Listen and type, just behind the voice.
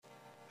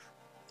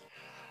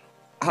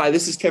Hi,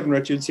 this is Kevin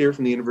Richards here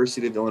from the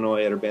University of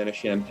Illinois at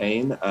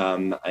Urbana-Champaign,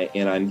 and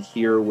I'm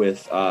here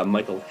with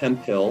Michael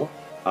Hemphill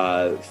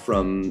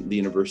from the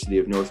University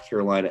of North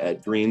Carolina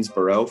at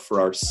Greensboro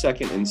for our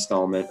second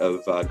installment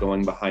of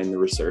Going Behind the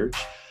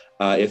Research.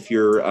 If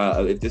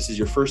this is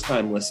your first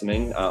time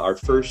listening, our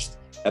first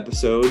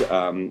episode,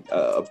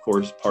 of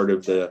course, part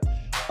of the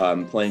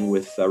Playing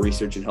with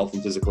Research in Health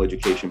and Physical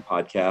Education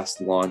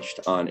podcast, launched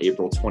on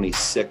April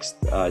 26th,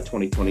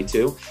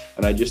 2022.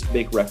 And I just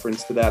make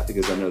reference to that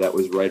because I know that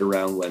was right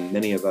around when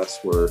many of us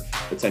were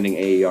attending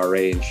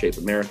AERA and Shape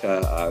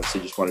America. So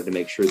just wanted to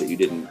make sure that you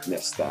didn't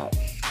miss that.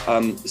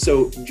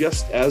 So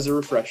just as a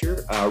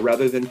refresher,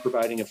 rather than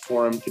providing a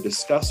forum to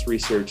discuss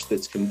research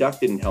that's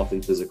conducted in health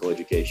and physical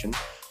education,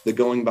 the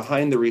Going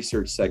Behind the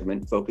Research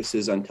segment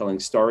focuses on telling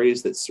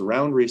stories that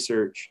surround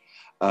research,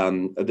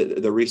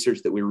 the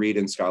research that we read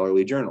in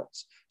scholarly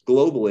journals.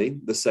 Globally,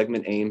 the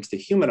segment aims to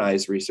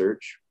humanize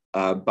research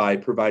by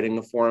providing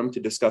a forum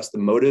to discuss the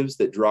motives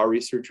that draw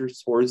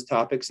researchers towards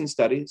topics and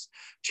studies,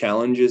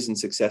 challenges and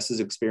successes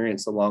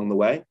experienced along the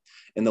way,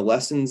 and the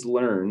lessons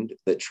learned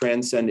that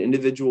transcend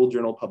individual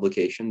journal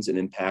publications and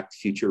impact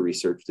future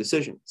research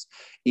decisions.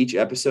 Each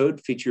episode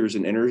features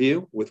an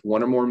interview with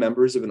one or more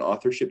members of an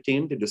authorship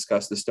team to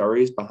discuss the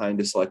stories behind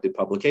a selected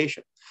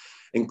publication,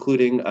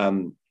 including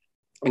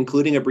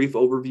a brief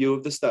overview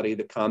of the study.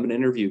 The Common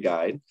Interview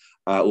Guide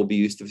will be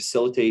used to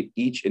facilitate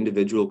each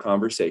individual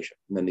conversation.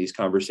 And then these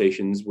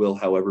conversations will,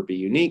 however, be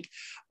unique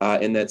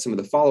in that some of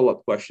the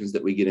follow-up questions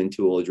that we get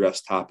into will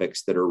address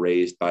topics that are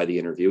raised by the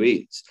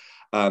interviewees.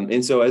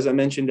 And so, as I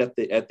mentioned at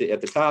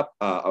the top,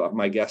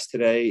 my guest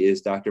today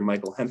is Dr.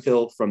 Michael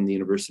Hemphill from the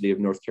University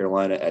of North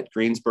Carolina at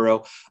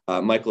Greensboro.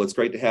 Michael, it's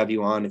great to have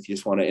you on. If you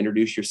just want to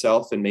introduce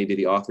yourself and maybe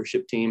the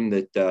authorship team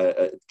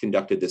that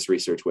conducted this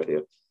research with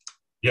you.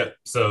 Yep.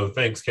 So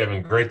thanks,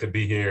 Kevin. Great to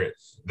be here.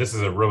 This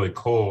is a really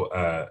cool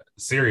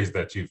series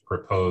that you've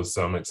proposed.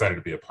 So I'm excited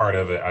to be a part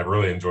of it. I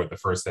really enjoyed the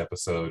first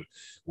episode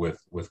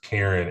with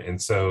Karen.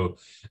 And so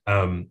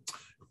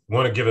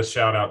want to give a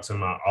shout out to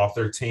my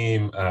author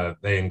team.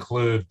 They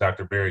include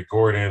Dr. Barry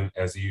Gordon.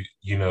 As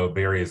you know,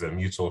 Barry is a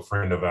mutual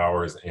friend of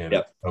ours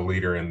and a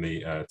leader in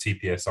the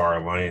TPSR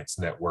Alliance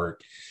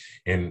Network,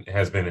 and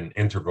has been an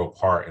integral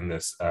part in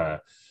this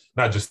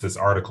not just this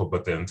article,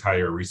 but the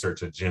entire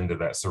research agenda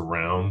that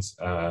surrounds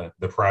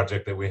the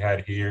project that we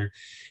had here.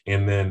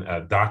 And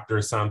then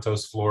Dr.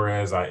 Santos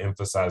Flores, I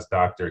emphasize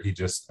doctor, he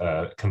just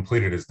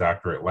completed his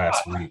doctorate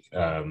last week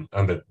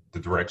under the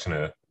direction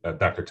of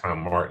Dr.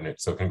 Tom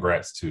Martinet. So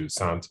congrats to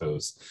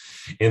Santos.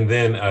 And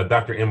then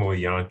Dr.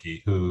 Emily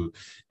Yankee, who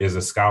is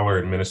a scholar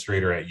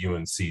administrator at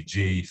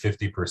UNCG.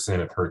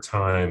 50% of her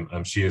time,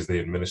 she is the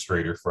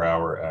administrator for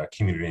our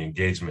community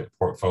engagement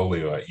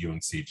portfolio at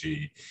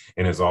UNCG,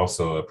 and is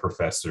also a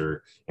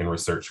professor and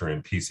researcher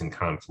in peace and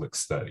conflict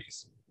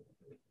studies.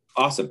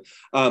 Awesome.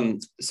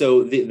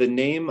 So the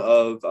name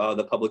of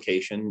the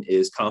publication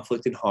is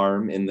Conflict and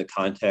Harm in the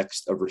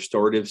Context of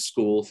Restorative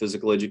School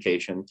Physical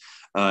Education,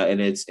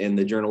 and it's in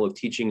the Journal of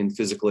Teaching and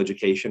Physical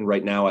Education.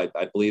 Right now, I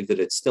believe that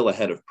it's still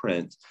ahead of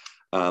print,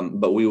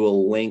 but we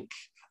will link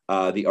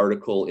the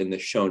article in the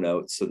show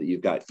notes so that you've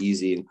got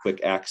easy and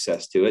quick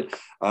access to it.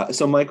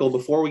 So Michael,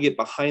 before we get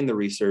behind the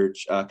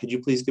research, could you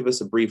please give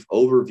us a brief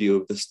overview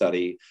of the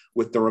study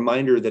with the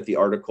reminder that the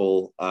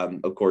article,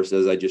 of course,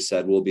 as I just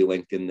said, will be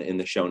linked in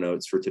the show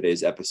notes for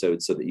today's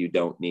episode so that you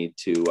don't need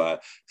to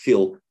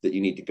feel that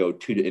you need to go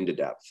too into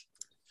depth.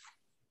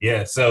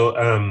 Yeah,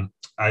 so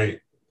I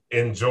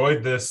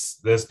enjoyed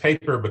this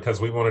paper because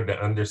we wanted to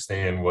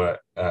understand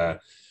what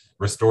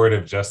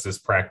restorative justice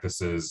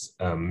practices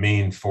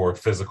mean for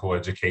physical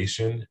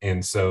education.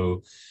 And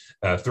so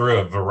through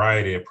a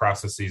variety of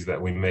processes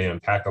that we may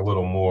unpack a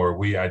little more,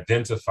 we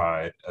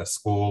identified a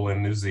school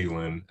in New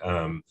Zealand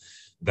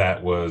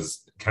that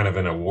was kind of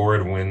an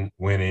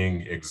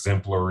award-winning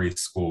exemplary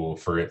school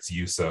for its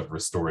use of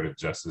restorative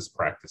justice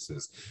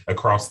practices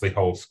across the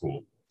whole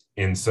school.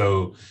 And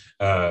so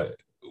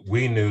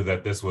we knew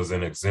that this was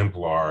an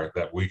exemplar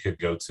that we could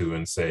go to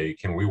and say,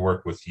 can we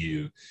work with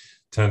you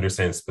to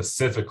understand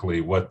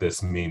specifically what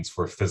this means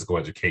for physical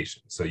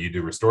education? So you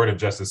do restorative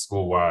justice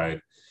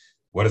school-wide.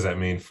 What does that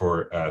mean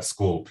for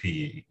school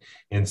PE?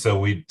 And so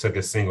we took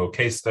a single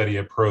case study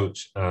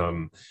approach.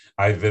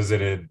 I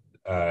visited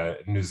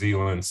New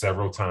Zealand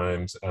several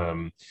times.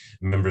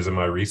 Members of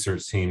my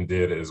research team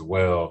did as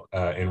well,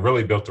 and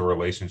really built a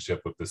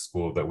relationship with the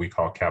school that we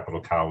call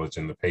Capital College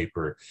in the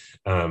paper,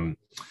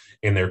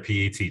 and their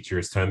PE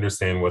teachers to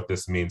understand what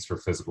this means for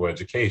physical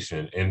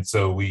education. And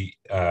so we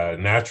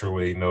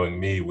naturally, knowing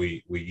me,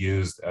 we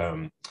used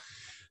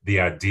the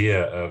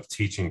idea of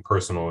teaching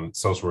personal and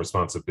social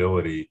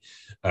responsibility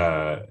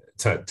to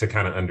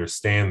kind of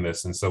understand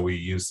this. And so we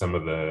used some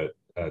of the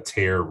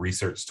TARE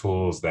research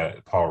tools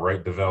that Paul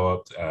Wright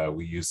developed.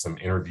 We used some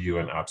interview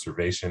and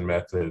observation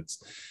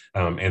methods,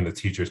 and the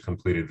teachers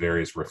completed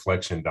various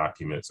reflection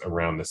documents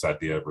around this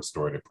idea of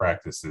restorative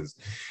practices.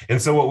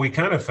 And so what we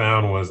kind of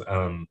found was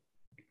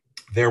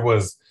there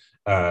was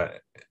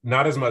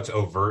not as much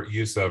overt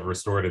use of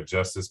restorative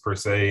justice per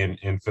se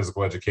in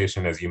physical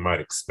education as you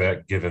might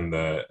expect, given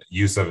the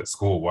use of it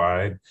school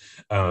wide,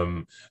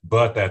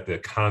 but that the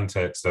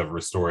context of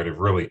restorative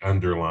really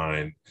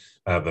underlined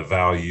the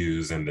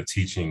values and the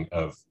teaching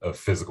of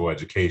physical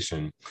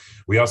education.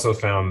 We also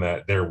found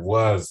that there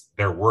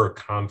were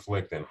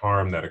conflict and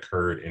harm that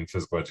occurred in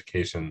physical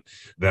education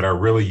that are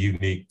really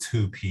unique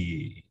to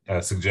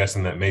PE,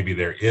 suggesting that maybe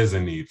there is a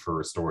need for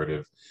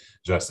restorative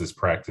justice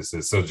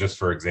practices. So just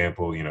for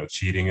example,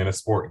 cheating in a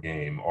sport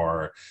game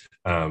or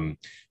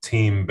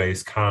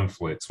team-based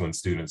conflicts when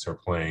students are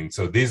playing.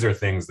 So these are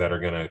things that are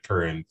going to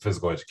occur in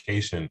physical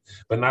education,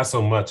 but not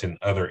so much in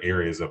other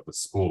areas of the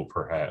school,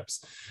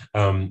 perhaps.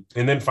 And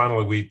then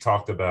finally, we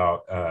talked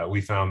about, we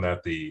found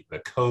that the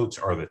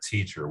coach or the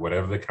teacher,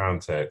 whatever the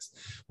context,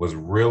 was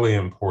really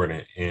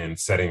important in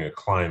setting a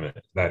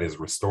climate that is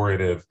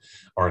restorative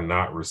or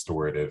not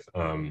restorative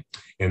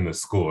in the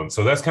school. And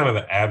so that's kind of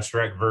the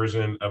abstract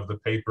version of the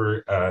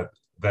paper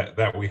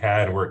that we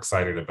had, and we're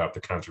excited about the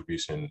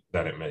contribution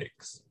that it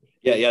makes.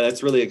 Yeah,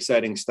 that's really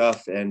exciting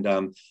stuff. And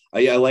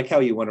I like how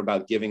you went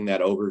about giving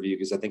that overview,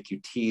 because I think you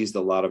teased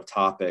a lot of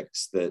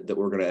topics that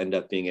we're going to end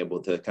up being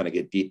able to kind of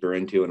get deeper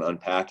into and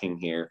unpacking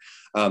here.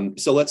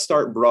 So let's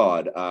start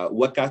broad.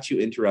 What got you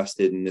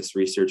interested in this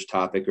research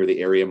topic or the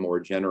area more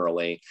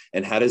generally,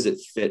 and how does it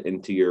fit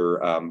into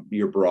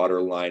your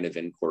broader line of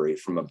inquiry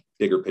from a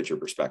bigger picture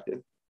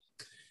perspective?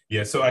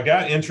 Yeah, so I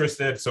got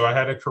interested. So I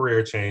had a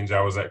career change.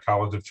 I was at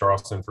College of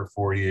Charleston for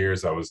 4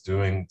 years. I was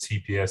doing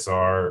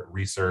TPSR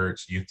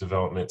research, youth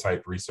development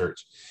type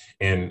research,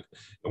 and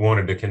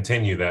wanted to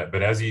continue that.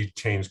 But as you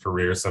change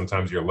careers,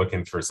 sometimes you're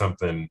looking for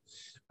something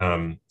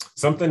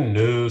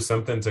new,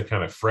 something to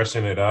kind of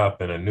freshen it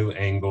up and a new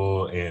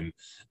angle. And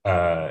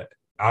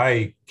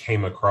I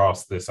came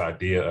across this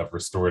idea of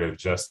restorative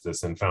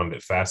justice and found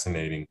it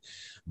fascinating.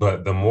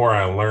 But the more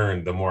I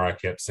learned, the more I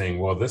kept saying,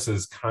 well, this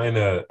is kind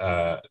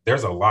of,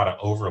 there's a lot of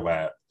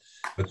overlap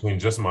between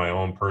just my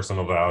own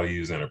personal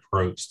values and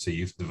approach to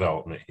youth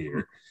development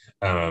here.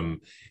 And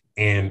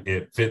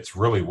it fits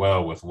really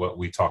well with what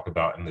we talk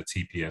about in the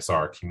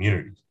TPSR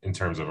community in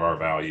terms of our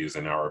values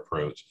and our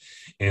approach.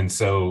 And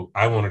so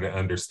I wanted to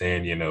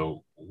understand,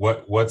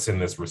 what's in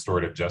this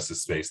restorative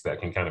justice space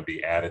that can kind of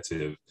be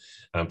additive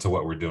to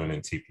what we're doing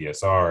in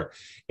TPSR.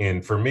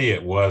 And for me,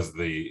 it was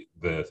the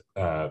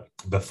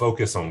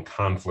focus on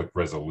conflict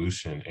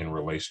resolution and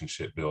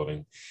relationship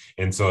building.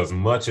 And so as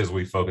much as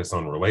we focus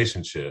on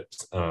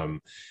relationships,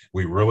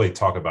 we really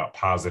talk about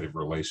positive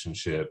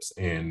relationships.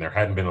 And there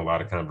hadn't been a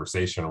lot of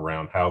conversation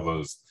around how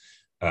those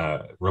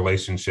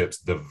relationships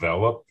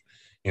develop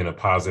in a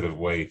positive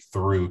way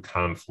through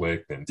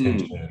conflict and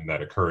tension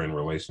that occur in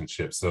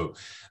relationships. So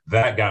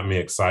that got me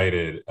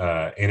excited.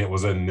 And it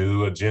was a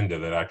new agenda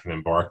that I can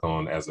embark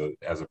on as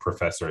a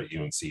professor at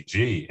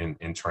UNCG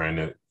in trying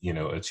to,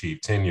 achieve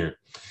tenure.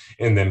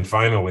 And then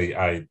finally,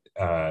 I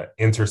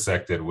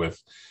intersected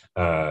with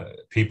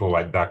people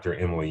like Dr.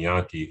 Emily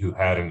Yankee, who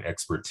had an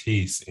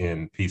expertise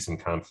in peace and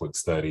conflict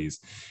studies,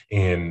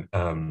 and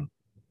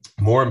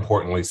more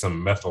importantly,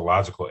 some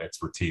methodological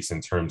expertise in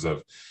terms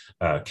of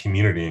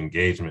community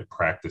engagement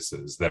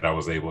practices that I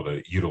was able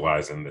to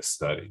utilize in this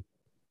study.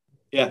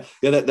 Yeah,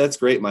 that's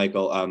great,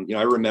 Michael.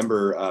 I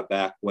remember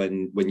back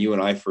when you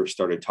and I first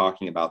started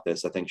talking about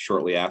this, I think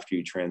shortly after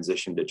you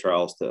transitioned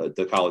to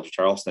the College of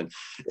Charleston,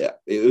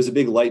 it was a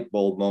big light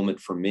bulb moment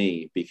for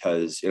me,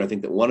 because I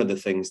think that one of the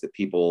things that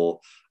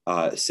people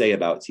say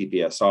about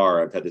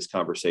TPSR, I've had this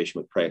conversation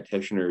with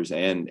practitioners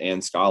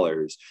and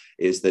scholars,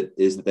 is that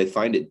they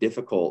find it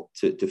difficult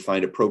to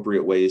find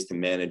appropriate ways to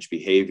manage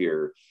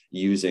behavior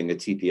using a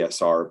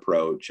TPSR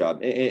approach.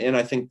 And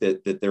I think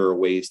that there are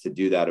ways to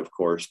do that, of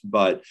course,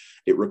 but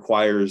it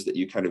requires that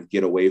you kind of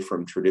get away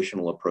from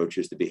traditional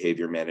approaches to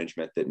behavior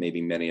management that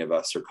maybe many of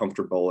us are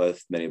comfortable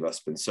with, many of us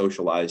have been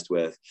socialized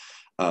with.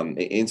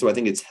 And so I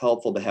think it's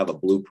helpful to have a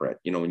blueprint.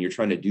 When you're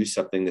trying to do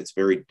something that's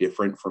very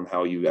different from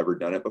how you've ever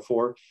done it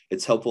before,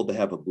 it's helpful to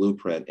have a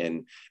blueprint.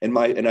 And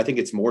I think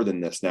it's more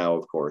than this now,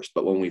 of course,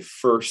 but when we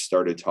first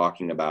started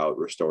talking about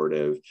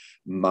restorative,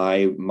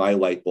 my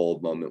light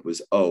bulb moment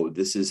was, oh,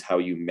 this is how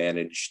you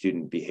manage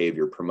student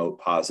behavior, promote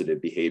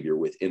positive behavior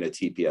within a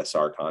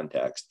TPSR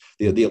context.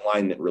 The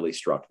alignment really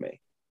struck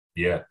me.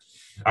 Yeah,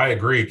 I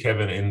agree,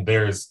 Kevin. And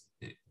there's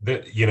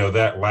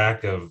that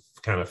lack of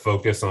kind of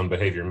focus on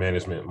behavior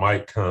management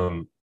might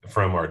come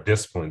from our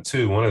discipline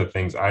too. One of the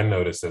things I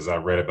noticed as I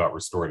read about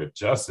restorative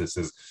justice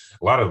is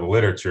a lot of the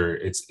literature,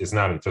 it's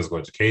not in physical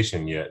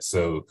education yet.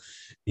 So,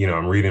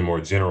 I'm reading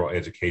more general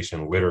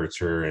education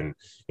literature and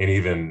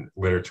even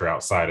literature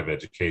outside of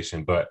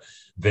education, but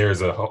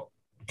there's a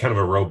kind of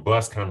a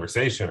robust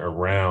conversation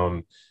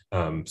around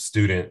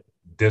student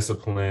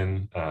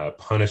discipline,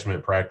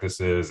 punishment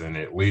practices, and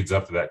it leads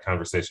up to that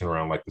conversation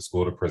around like the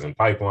school to prison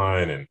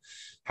pipeline and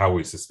how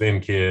we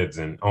suspend kids,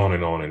 and on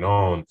and on and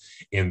on.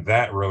 And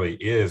that really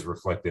is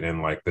reflected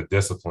in like the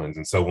disciplines.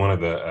 And so one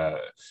of the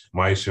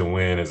Maisha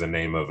Nguyen is a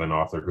name of an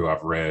author who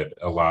I've read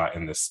a lot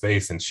in this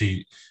space, and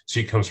she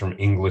comes from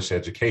English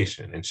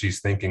education, and she's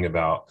thinking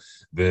about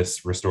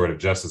this restorative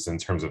justice in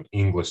terms of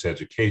English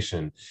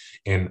education.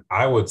 And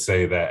I would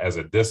say that as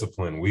a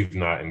discipline, we've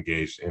not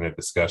engaged in a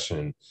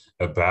discussion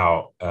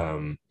about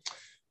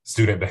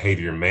student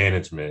behavior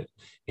management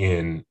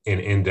in an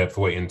in-depth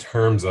way in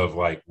terms of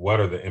like,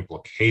 what are the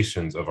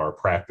implications of our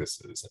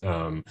practices?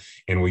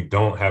 And we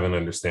don't have an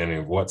understanding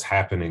of what's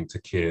happening to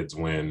kids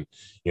when,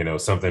 you know,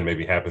 something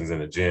maybe happens in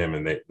the gym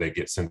and they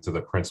get sent to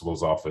the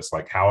principal's office.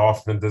 Like, how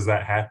often does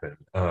that happen?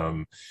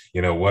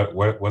 You know,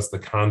 what's the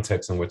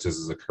context in which this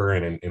is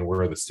occurring, and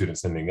where are the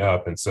students ending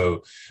up? And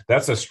so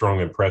that's a strong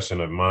impression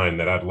of mine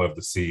that I'd love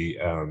to see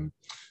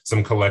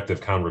some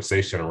collective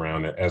conversation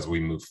around it as we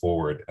move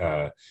forward,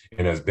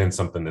 and has been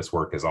something this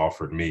work has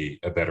offered me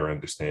a better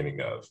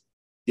understanding of.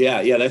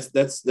 Yeah,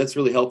 that's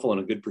really helpful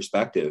and a good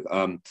perspective.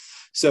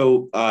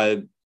 So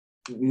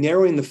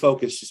narrowing the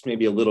focus just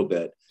maybe a little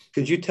bit,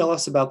 could you tell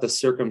us about the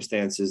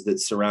circumstances that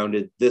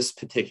surrounded this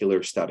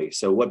particular study?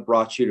 So what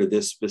brought you to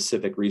this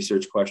specific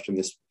research question,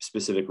 this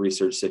specific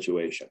research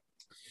situation?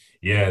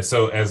 Yeah,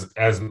 so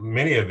as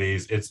many of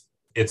these,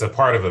 it's a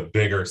part of a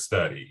bigger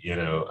study, you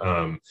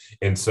know,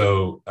 and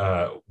so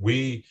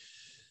we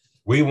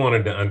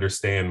wanted to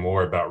understand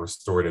more about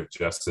restorative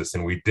justice,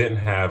 and we didn't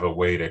have a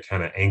way to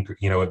kind of anchor,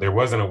 you know, there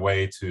wasn't a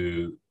way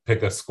to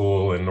pick a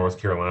school in North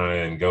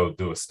Carolina and go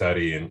do a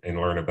study and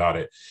learn about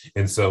it.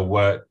 And so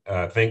what,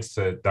 thanks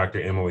to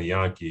Dr. Emily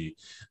Yankee,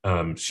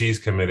 she's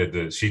committed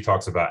to, she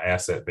talks about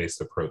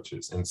asset-based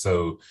approaches. And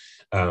so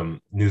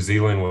New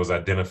Zealand was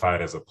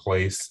identified as a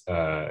place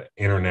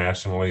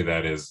internationally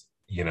that is,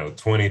 you know,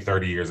 20,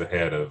 30 years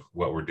ahead of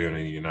what we're doing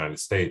in the United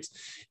States.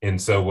 And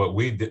so what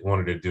we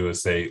wanted to do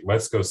is say,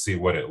 let's go see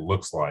what it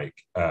looks like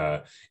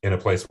in a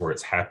place where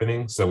it's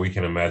happening, so we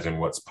can imagine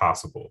what's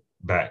possible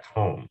back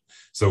home.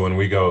 So when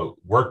we go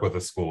work with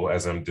a school,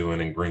 as I'm doing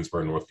in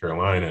Greensboro, North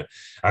Carolina,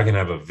 I can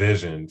have a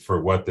vision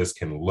for what this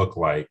can look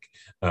like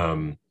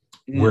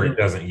where it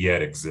doesn't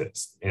yet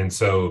exist. And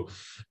so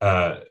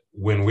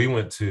when we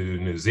went to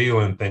New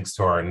Zealand, thanks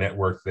to our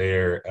network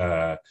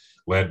there,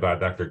 led by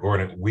Dr.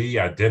 Gordon, we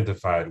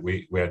identified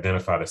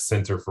a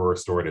Center for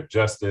Restorative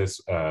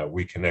Justice.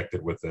 We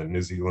connected with the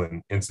New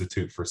Zealand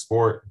Institute for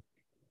Sport,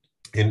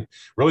 and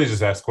really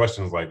just asked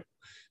questions like,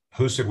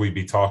 who should we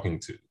be talking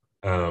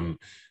to?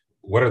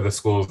 What are the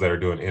schools that are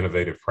doing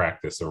innovative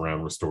practice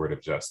around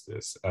restorative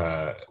justice?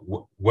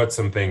 What's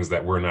some things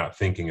that we're not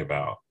thinking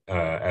about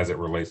as it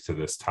relates to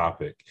this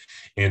topic?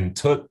 And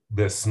took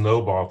this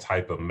snowball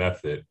type of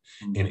method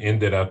and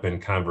ended up in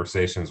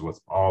conversations with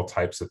all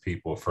types of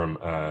people from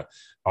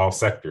all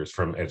sectors,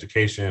 from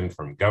education,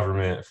 from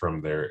government,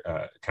 from their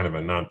kind of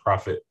a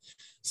nonprofit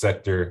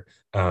sector,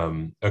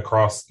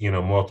 across, you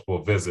know,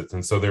 multiple visits.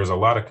 And so there's a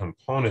lot of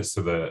components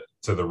to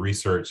the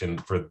research.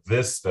 And for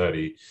this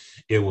study,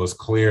 it was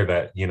clear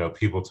that, you know,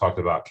 people talked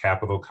about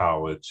Capital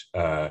College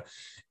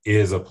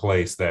is a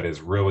place that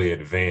is really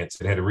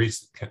advanced. It had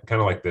reached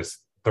kind of like this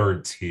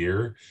third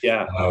tier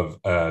of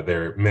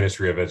their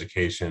Ministry of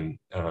Education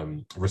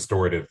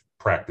restorative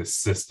practice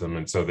system.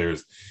 And so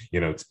there's, you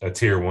know, a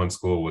tier 1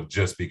 school would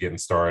just be getting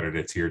started,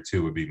 a tier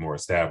 2 would be more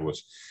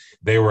established.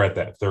 They were at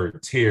that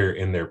third tier,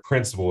 and their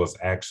principal was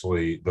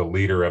actually the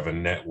leader of a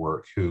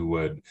network who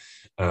would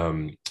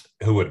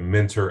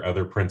mentor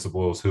other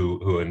principals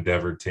who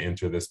endeavored to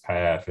enter this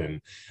path,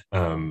 and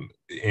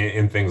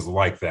things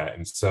like that.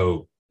 And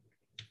so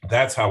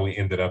that's how we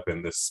ended up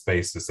in this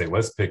space to say,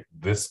 let's pick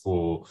this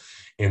school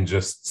and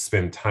just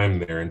spend time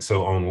there. And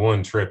so on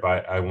one trip,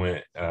 I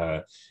went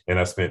and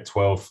I spent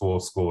 12 full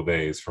school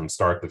days from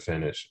start to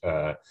finish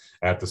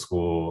at the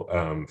school,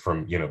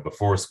 from, you know,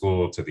 before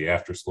school to the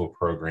after school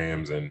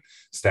programs and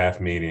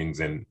staff meetings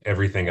and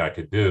everything I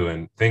could do.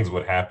 And things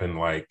would happen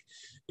like,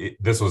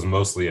 this was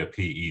mostly a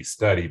PE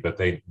study, but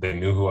they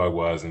knew who I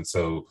was. And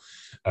so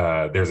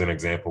there's an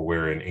example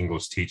where an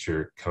English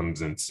teacher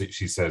comes and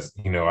she says,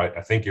 you know,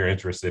 I think you're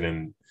interested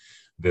in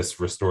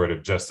this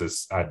restorative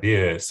justice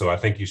idea, so I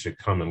think you should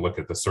come and look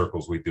at the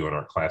circles we do in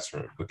our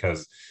classroom,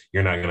 because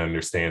you're not going to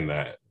understand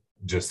that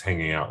just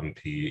hanging out in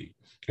PE.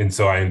 And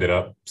so I ended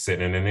up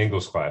sitting in an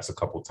English class a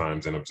couple of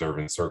times and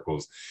observing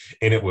circles.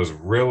 And it was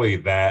really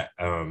that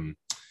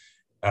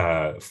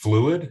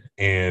fluid.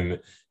 And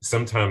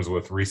sometimes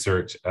with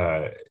research,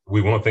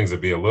 we want things to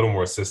be a little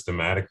more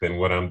systematic than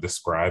what I'm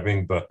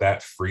describing, but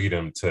that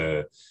freedom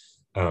to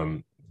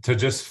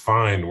just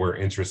find where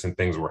interesting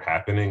things were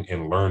happening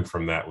and learn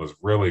from that was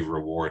really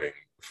rewarding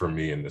for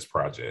me in this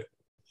project.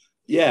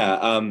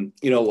 Yeah,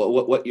 you know,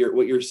 what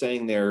you're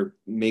saying there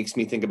makes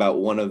me think about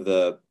one of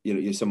the, you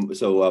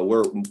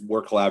know,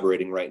 we're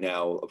collaborating right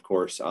now, of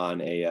course,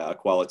 on a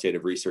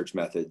qualitative research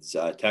methods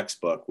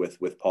textbook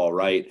with Paul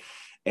Wright,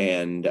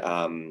 and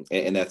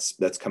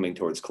that's coming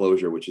towards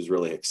closure, which is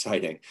really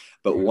exciting.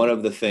 But one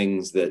of the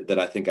things that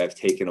I think I've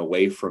taken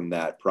away from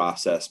that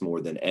process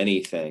more than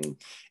anything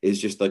is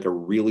just like a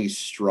really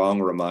strong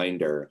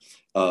reminder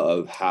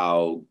of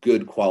how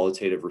good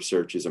qualitative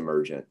research is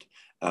emergent.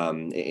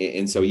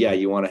 And so, yeah,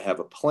 you want to have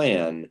a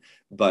plan,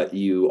 but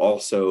you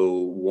also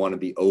want to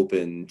be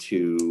open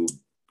to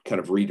kind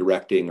of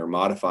redirecting or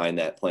modifying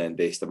that plan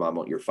based upon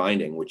what you're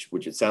finding, which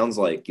it sounds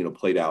like,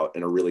 played out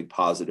in a really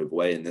positive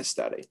way in this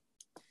study.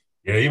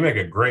 Yeah, you make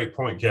a great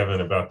point,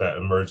 Kevin, about that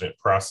emergent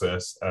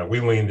process.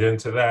 We leaned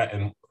into that.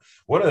 And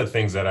one of the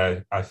things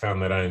that I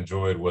found that I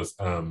enjoyed was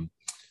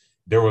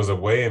there was a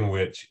way in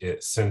which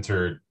it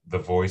centered the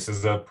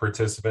voices of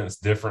participants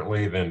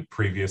differently than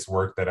previous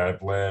work that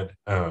I've led,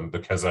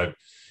 because I'm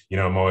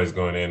always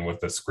going in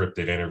with a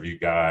scripted interview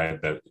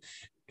guide. That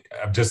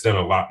I've just done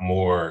a lot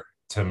more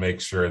to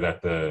make sure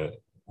that the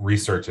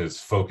research is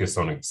focused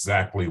on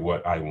exactly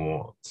what I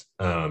want.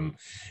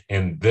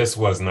 And this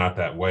was not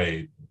that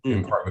way,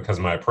 in part because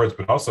of my approach,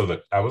 but also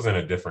that I was in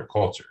a different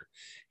culture,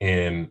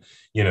 and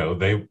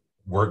they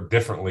work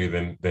differently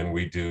than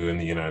we do in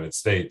the United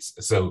States.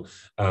 So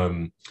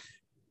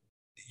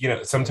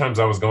sometimes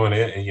I was going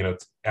in and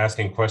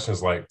asking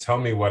questions like, tell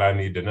me what I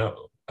need to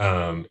know,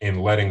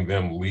 and letting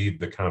them lead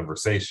the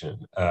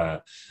conversation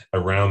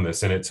around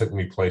this. And it took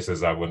me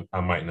places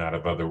I might not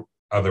have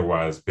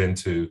otherwise been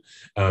to,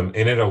 and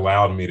it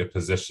allowed me to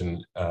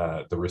position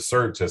the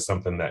research as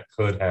something that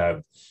could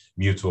have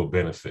mutual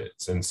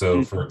benefits. And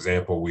so, for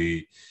example,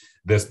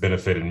 this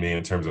benefited me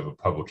in terms of a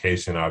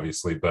publication,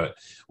 obviously, but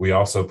we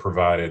also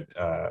provided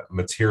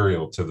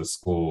material to the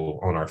school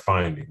on our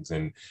findings.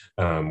 And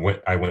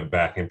I went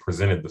back and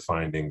presented the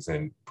findings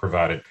and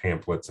provided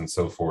pamphlets and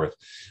so forth,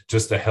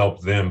 just to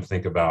help them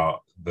think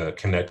about the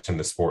connection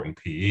to sport and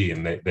PE.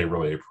 And they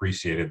really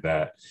appreciated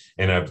that.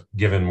 And I've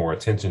given more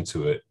attention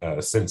to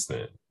it since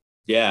then.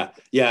 Yeah.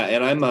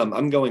 And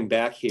I'm going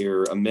back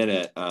here a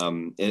minute.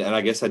 And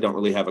I guess I don't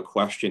really have a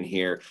question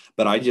here,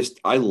 but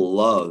I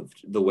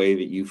loved the way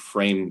that you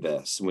framed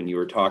this when you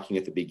were talking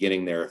at the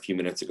beginning there a few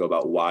minutes ago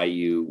about why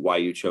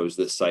you chose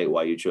this site,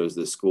 why you chose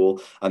this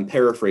school. I'm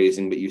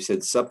paraphrasing, but you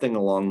said something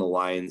along the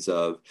lines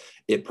of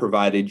it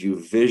provided you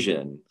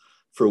vision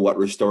for what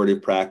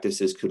restorative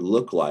practices could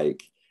look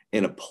like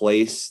in a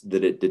place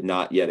that it did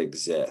not yet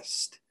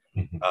exist.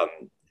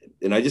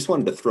 And I just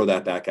wanted to throw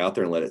that back out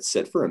there and let it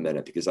sit for a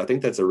minute, because I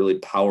think that's a really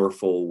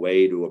powerful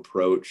way to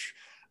approach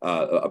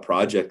a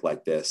project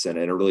like this, and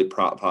a really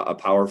a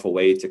powerful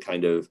way to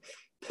kind of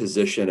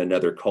position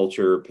another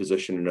culture,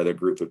 position another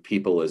group of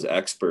people as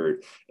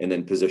expert, and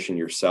then position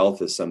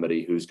yourself as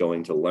somebody who's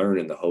going to learn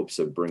in the hopes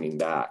of bringing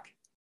back.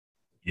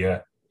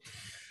 Yeah.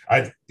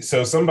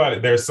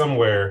 There's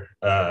somewhere,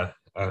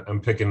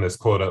 I'm picking this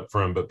quote up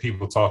from, but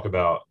people talk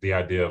about the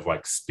idea of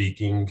like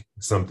speaking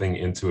something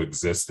into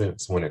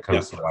existence when it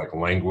comes to like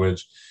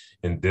language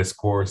and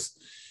discourse.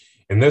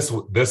 And this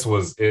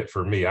was it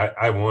for me.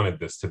 I wanted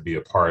this to be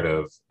a part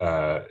of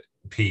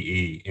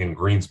PE in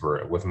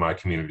Greensboro with my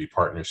community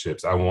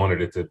partnerships. I wanted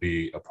it to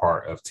be a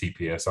part of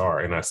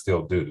TPSR, and I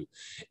still do.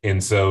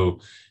 And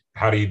so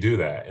how do you do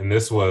that? And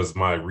this was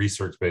my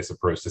research-based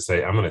approach to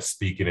say, I'm going to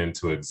speak it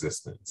into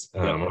existence.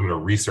 I'm going to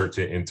research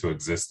it into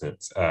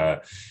existence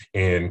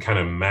and kind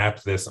of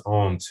map this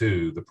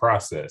onto the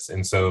process.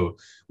 And so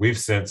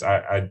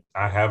I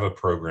have a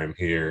program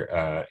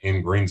here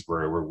in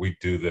Greensboro where we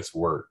do this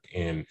work.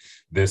 And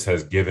this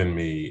has given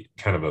me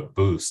kind of a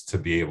boost to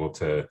be able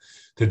to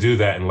do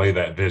that and lay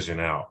that vision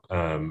out.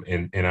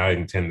 And I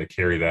intend to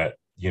carry that,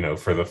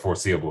 for the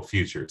foreseeable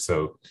future.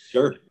 So,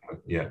 sure.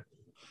 Yeah.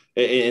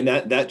 And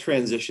that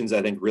transitions,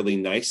 I think, really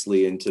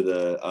nicely into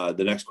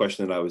the next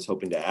question that I was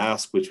hoping to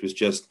ask, which was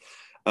just,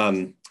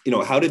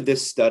 how did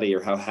this study,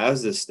 or how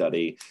has this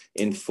study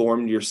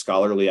informed your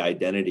scholarly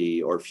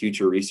identity or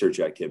future research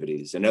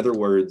activities? In other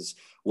words,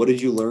 what did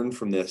you learn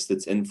from this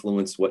that's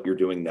influenced what you're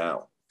doing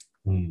now?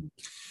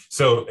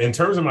 So in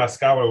terms of my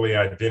scholarly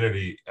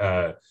identity,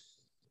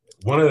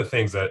 one of the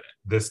things that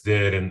this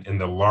did in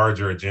the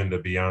larger agenda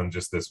beyond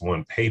just this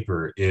one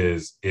paper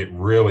is it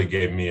really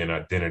gave me an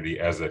identity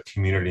as a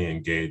community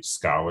engaged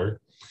scholar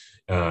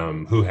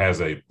who has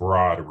a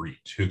broad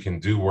reach, who can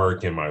do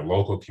work in my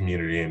local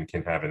community and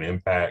can have an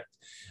impact,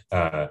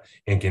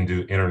 and can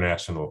do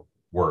international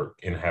work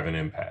and have an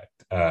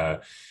impact.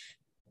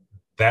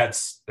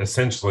 That's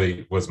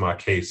essentially was my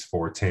case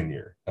for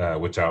tenure,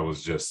 which I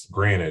was just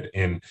granted.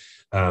 And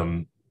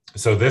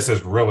so this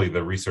is really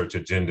the research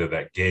agenda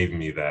that gave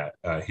me that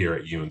here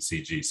at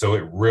UNCG. So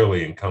it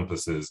really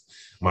encompasses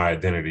my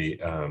identity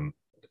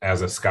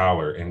as a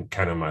scholar and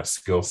kind of my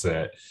skill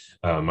set,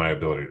 my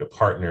ability to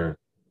partner,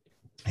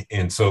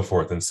 and so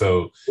forth. And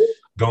so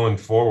going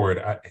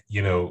forward,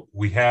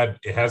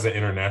 it has an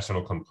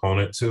international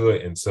component to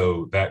it. And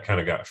so that kind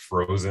of got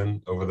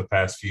frozen over the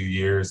past few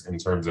years in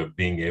terms of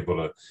being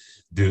able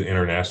do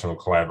international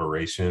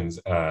collaborations.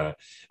 I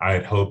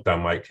had hoped I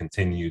might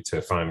continue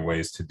to find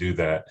ways to do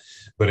that,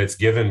 but it's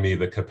given me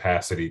the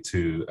capacity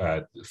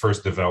to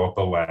first develop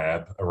a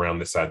lab around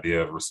this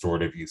idea of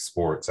restorative youth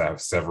sports. I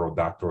have several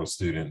doctoral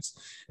students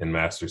and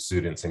master's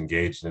students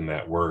engaged in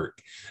that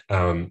work.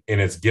 And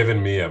it's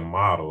given me a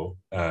model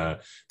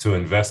to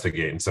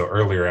investigate. And so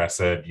earlier I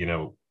said,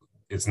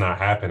 it's not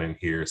happening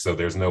here, so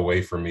there's no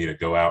way for me to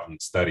go out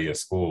and study a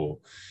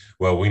school.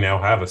 Well, we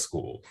now have a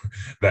school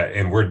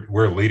and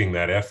we're leading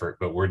that effort,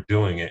 but we're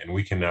doing it, and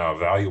we can now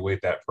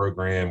evaluate that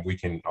program. We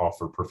can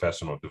offer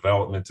professional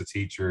development to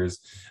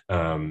teachers,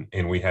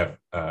 and we have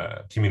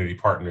community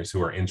partners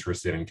who are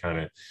interested in kind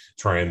of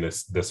trying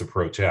this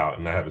approach out.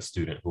 And I have a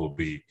student who will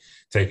be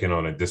taking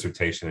on a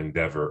dissertation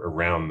endeavor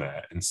around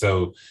that. And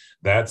so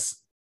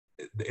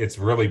it's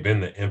really been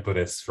the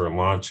impetus for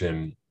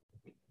launching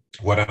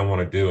what I want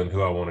to do and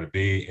who I want to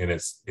be. And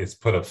it's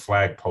put a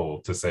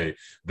flagpole to say,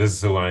 this is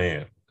who I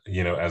am,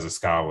 as a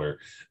scholar.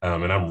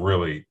 And I'm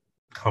really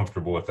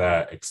comfortable with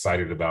that,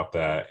 excited about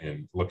that,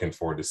 and looking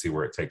forward to see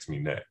where it takes me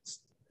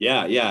next.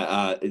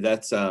 Yeah.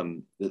 That's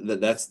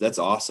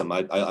awesome.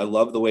 I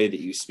love the way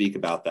that you speak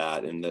about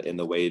that, and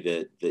the way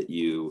that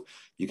you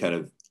kind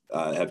of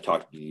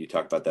you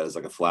talk about that as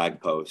like a flag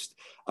post.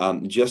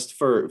 Just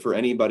for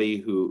anybody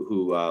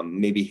who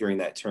may be hearing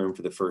that term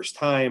for the first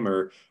time,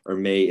 or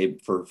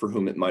for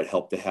whom it might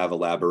help to have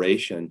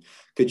elaboration,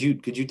 could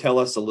you tell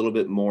us a little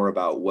bit more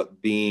about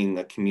what being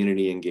a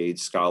community engaged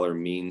scholar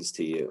means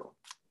to you?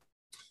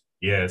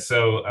 Yeah,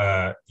 so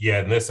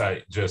and this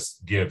I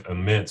just give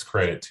immense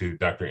credit to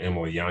Dr.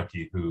 Emily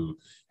Yankee, who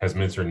has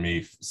mentored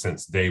me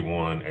since day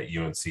one at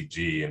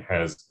UNCG, and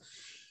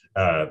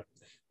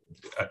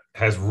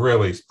has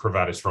really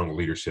provided strong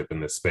leadership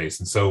in this space.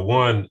 And so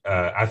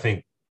I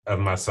think of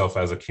myself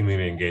as a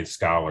community engaged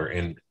scholar,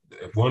 and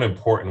one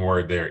important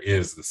word there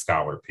is the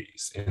scholar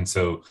piece. And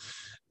so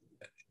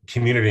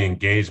community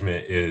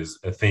engagement is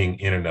a thing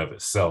in and of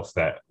itself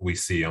that we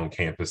see on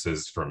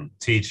campuses, from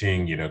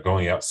teaching,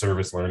 going out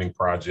service learning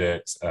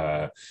projects,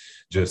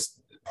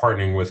 just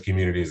partnering with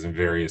communities in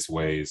various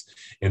ways.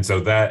 And so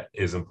that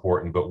is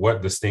important. But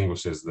what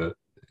distinguishes the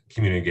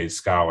community engaged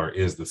scholar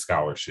is the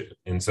scholarship.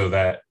 And so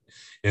that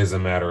is a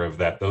matter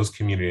of those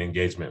community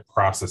engagement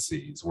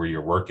processes where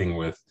you're working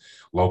with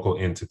local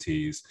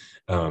entities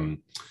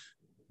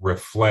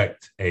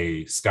reflect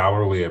a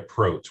scholarly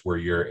approach where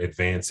you're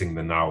advancing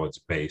the knowledge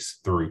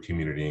base through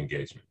community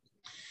engagement.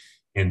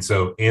 And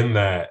so in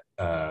that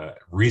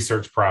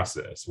research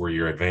process where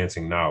you're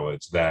advancing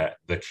knowledge, that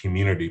the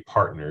community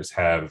partners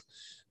have,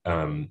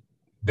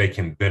 they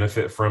can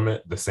benefit from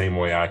it the same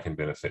way I can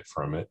benefit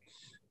from it.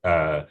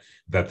 That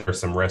there's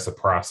some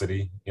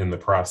reciprocity in the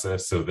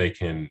process, so they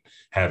can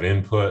have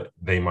input.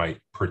 They might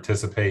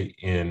participate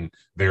in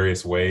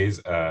various ways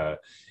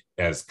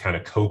as kind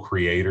of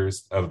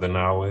co-creators of the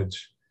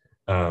knowledge.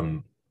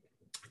 And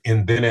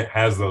then it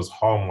has those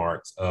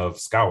hallmarks of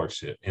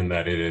scholarship in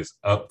that it is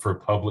up for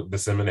public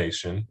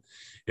dissemination.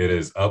 It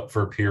is up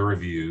for peer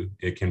review.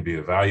 It can be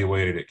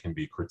evaluated. It can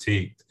be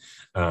critiqued.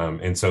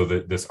 And so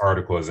this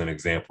article is an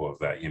example of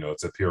that.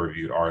 It's a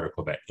peer-reviewed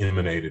article that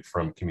emanated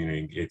from community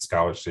engaged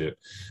scholarship,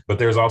 but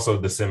there's also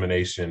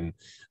dissemination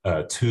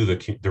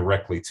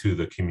directly to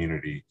the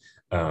community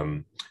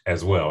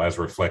as well, as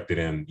reflected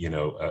in,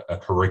 a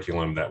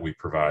curriculum that we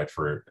provide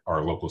for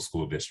our local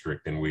school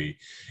district and we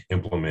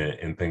implement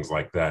and things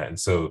like that. And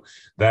so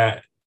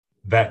that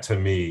to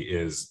me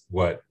is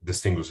what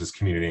distinguishes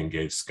community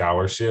engaged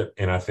scholarship.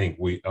 And I think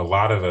a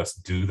lot of us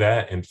do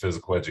that in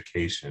physical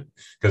education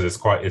because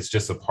it's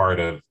just a part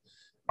of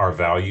our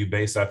value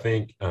base, I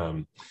think.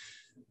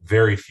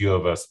 Very few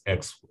of us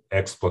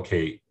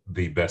explicate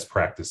the best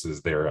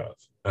practices thereof.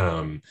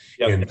 And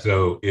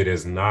so it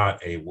is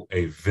not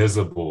a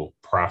visible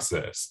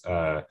process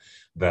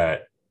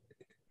that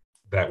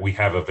we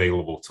have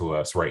available to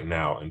us right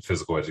now in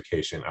physical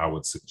education, I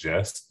would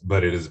suggest,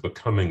 but it is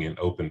becoming an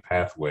open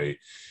pathway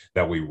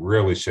that we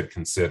really should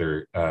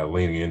consider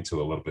leaning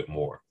into a little bit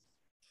more.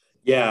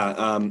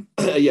 Yeah,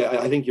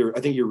 I think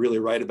you're really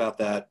right about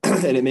that,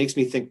 and it makes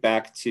me think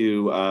back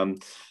to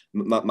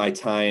my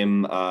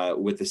time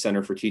with the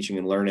Center for Teaching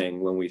and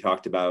Learning when we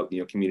talked about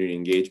community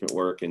engagement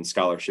work and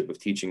scholarship of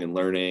teaching and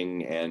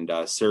learning and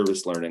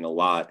service learning a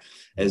lot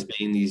as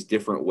being these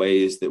different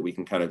ways that we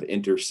can kind of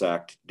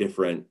intersect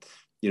different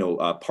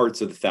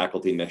parts of the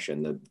faculty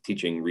mission, the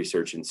teaching,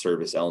 research, and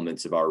service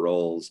elements of our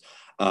roles.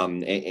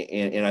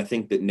 And I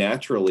think that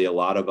naturally a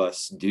lot of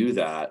us do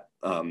that,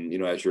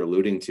 as you're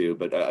alluding to,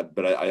 but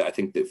I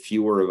think that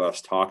fewer of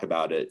us talk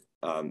about it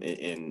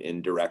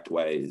in direct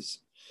ways.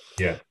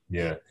 Yeah.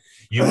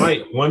 You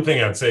might, one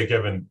thing I'd say,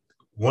 Kevin,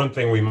 one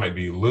thing we might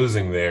be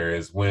losing there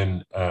is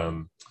when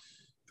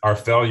our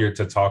failure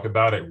to talk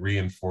about it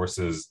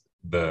reinforces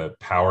the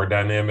power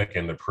dynamic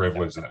and the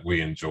privilege that we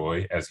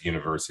enjoy as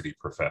university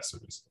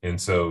professors. And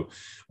so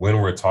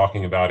when we're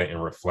talking about it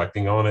and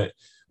reflecting on it,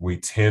 we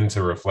tend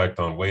to reflect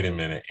on, wait a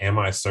minute, am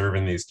I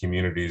serving these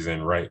communities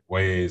in right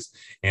ways?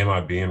 Am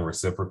I being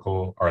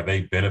reciprocal? Are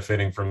they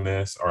benefiting from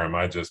this? Or am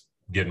I just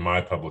getting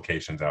my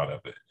publications out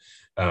of it.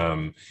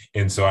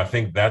 And so I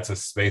think that's a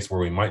space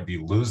where we might be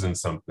losing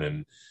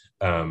something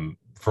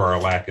for our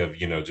lack of,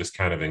 just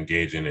kind of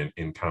engaging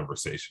in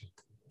conversation.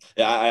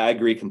 Yeah, I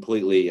agree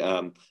completely.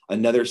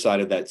 Another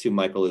side of that too,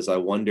 Michael, is I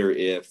wonder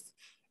if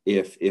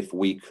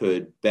we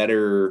could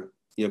better,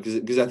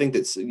 because I think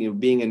that's,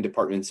 being in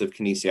departments of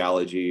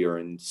kinesiology or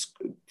in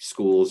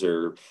schools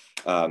or,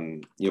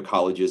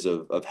 colleges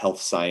of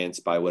health science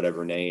by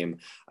whatever name,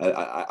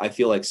 I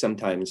feel like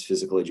sometimes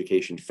physical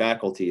education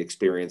faculty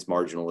experience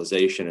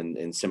marginalization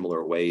in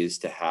similar ways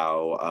to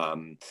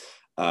how,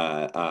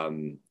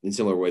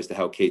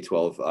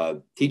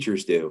 K-12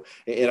 teachers do.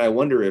 And I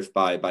wonder if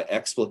by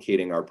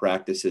explicating our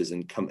practices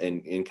and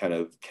kind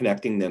of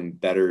connecting them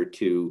better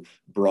to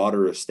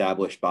broader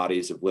established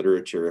bodies of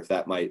literature, if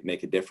that might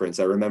make a difference.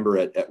 I remember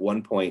at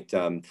one point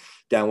down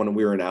when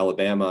we were in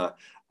Alabama,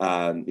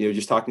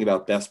 just talking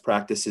about best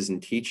practices in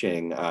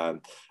teaching.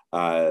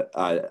 I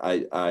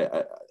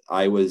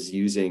was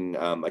using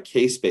a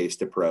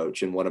case-based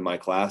approach in one of my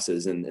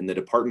classes, and the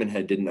department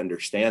head didn't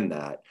understand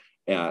that.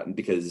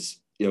 Because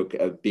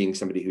being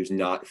somebody who's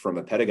not from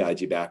a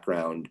pedagogy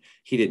background,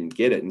 he didn't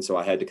get it, and so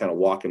I had to kind of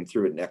walk him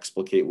through it and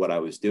explicate what I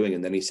was doing.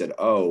 And then he said,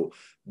 "Oh,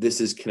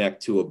 this is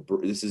connected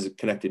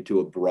to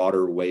a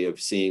broader way of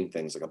seeing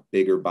things, like a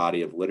bigger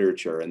body of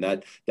literature," and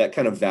that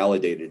kind of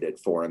validated it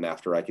for him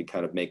after I could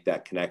kind of make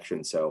that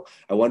connection. So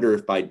I wonder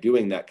if by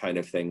doing that kind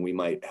of thing, we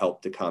might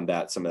help to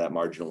combat some of that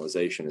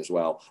marginalization as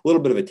well. A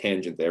little bit of a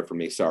tangent there for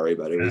me, sorry,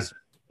 but it was.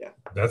 Yeah,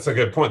 that's a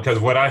good point, because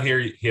what I hear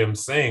him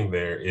saying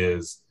there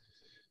is,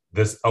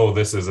 this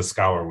is a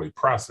scholarly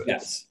process.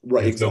 Yes,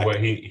 right. And exactly. So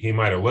what he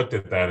might have looked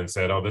at that and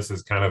said, "Oh, this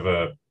is kind of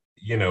a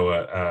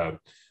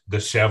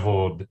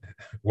disheveled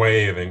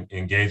way of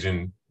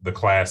engaging the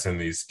class in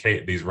these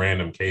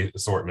random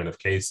assortment of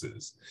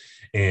cases,"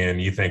 and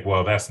you think,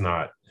 well, that's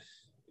not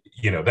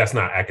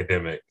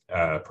academic,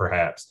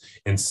 perhaps.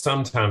 And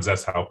sometimes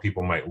that's how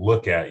people might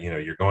look at,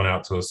 you're going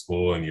out to a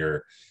school and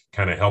you're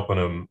kind of helping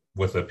them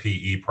with a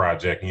PE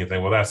project, and you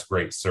think, well, that's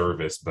great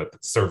service, but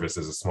service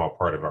is a small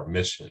part of our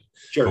mission.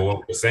 Sure. But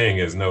what we're saying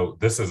is, no,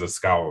 this is a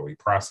scholarly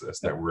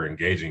process that we're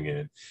engaging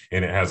in,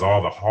 and it has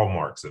all the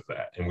hallmarks of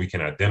that, and we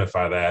can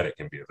identify that. It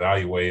can be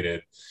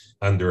evaluated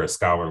under a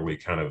scholarly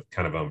kind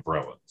of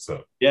umbrella.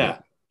 So yeah,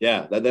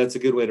 that's a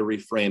good way to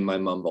reframe my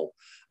mumble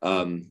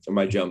or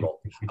my jumble.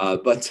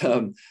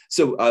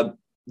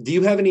 Do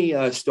you have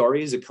any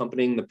stories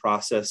accompanying the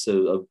process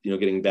of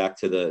getting back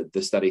to the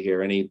study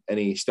here?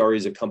 Any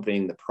stories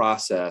accompanying the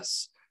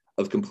process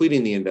of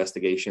completing the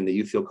investigation that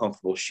you feel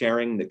comfortable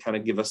sharing that kind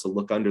of give us a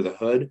look under the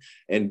hood,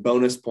 and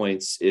bonus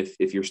points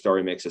if your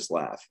story makes us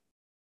laugh?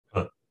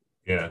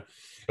 Yeah,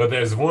 but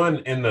there's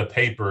one in the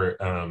paper.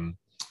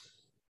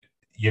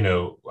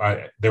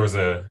 There was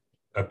a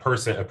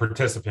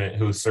participant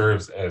who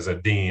serves as a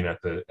dean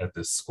at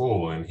the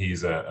school, and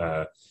he's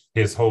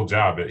his whole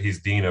job,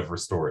 he's dean of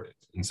restorative.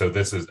 And so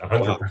this is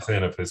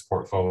 100% of his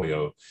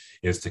portfolio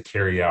is to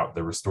carry out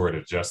the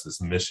restorative justice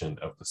mission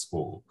of the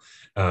school.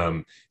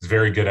 He's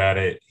very good at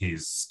it.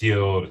 He's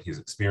skilled, he's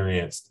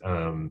experienced.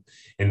 And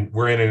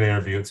we're in an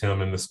interview with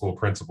him and the school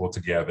principal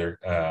together,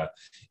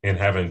 and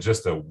having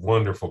just a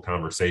wonderful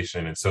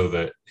conversation. And so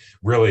the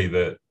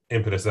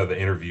impetus of the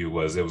interview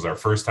was, it was our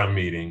first time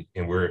meeting,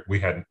 and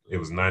it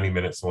was 90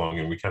 minutes long,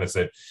 and we kind of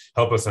said,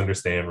 help us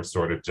understand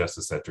restorative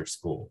justice at your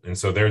school. And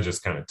so they're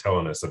just kind of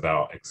telling us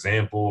about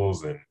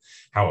examples and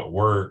how it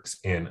works.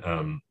 And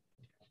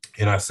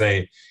I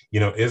say,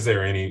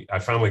 I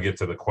finally get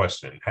to the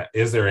question,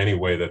 is there any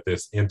way that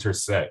this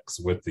intersects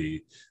with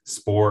the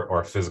sport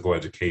or physical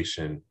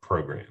education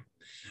program?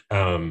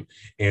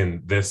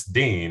 And this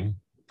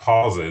dean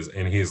pauses,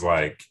 and he's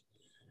like,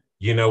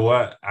 "You know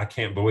what? I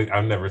can't believe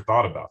I've never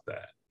thought about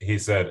that." He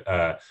said,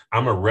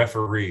 "I'm a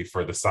referee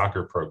for the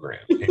soccer program."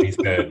 And he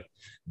said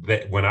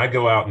that when I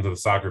go out into the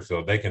soccer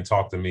field, they can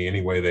talk to me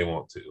any way they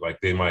want to. Like,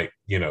 they might,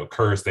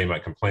 curse, they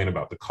might complain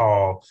about the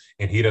call,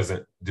 and he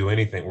doesn't do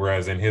anything.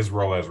 Whereas in his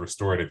role as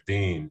restorative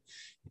dean,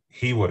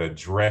 he would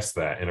address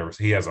that, and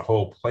he has a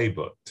whole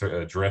playbook to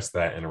address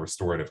that in a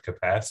restorative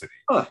capacity.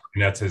 And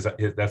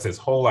that's his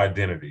whole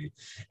identity.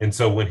 And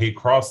so when he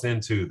crossed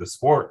into the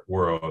sport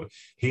world,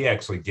 he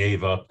actually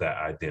gave up that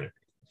identity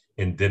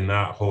and did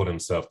not hold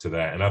himself to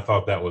that. And I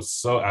thought that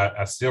was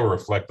I still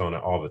reflect on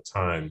it all the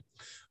time.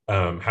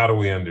 How do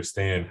we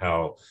understand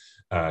how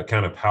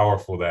kind of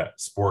powerful that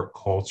sport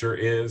culture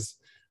is,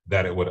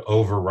 that it would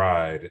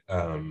override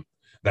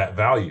that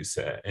value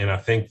set? And I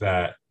think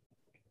that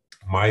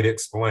might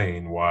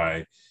explain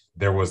why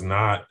there was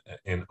not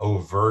an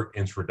overt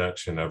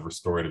introduction of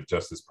restorative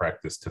justice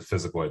practice to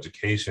physical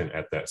education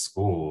at that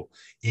school,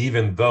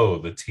 even though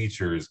the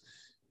teachers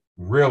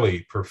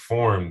really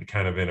performed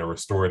kind of in a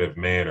restorative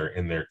manner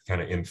in their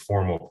kind of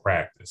informal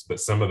practice. But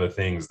some of the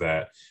things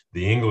that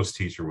the English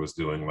teacher was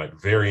doing, like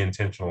very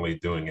intentionally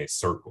doing a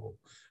circle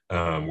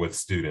with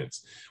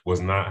students,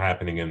 was not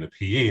happening in the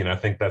PE. And I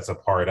think that's a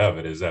part of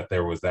it, is that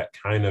there was that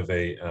kind of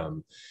a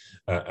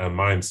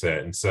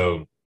mindset. And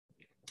so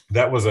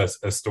that was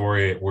a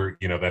story where,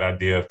 that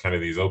idea of kind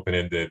of these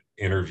open-ended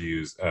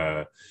interviews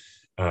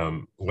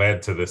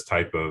led to this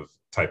type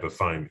of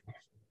finding.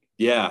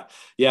 Yeah,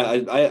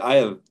 yeah. I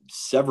have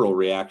several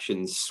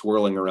reactions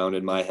swirling around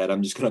in my head.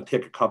 I'm just going to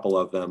pick a couple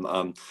of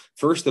them.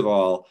 First of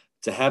all,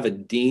 to have a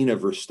dean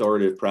of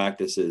restorative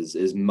practices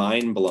is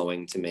mind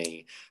blowing to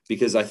me,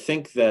 because I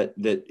think that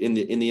in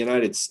the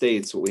United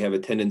States, what we have a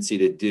tendency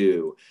to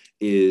do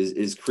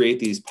is create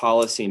these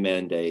policy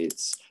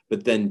mandates,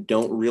 but then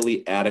don't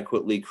really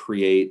adequately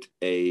create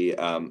a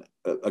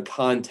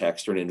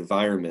context or an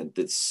environment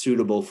that's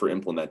suitable for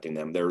implementing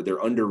them.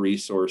 They're under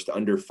resourced,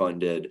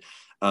 underfunded.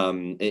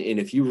 And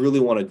if you really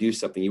want to do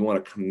something, you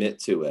want to commit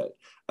to it.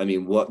 I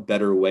mean, what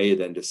better way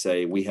than to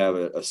say we have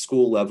a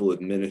school level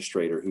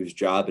administrator whose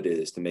job it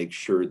is to make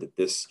sure that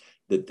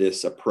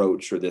this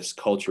approach or this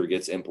culture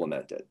gets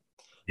implemented.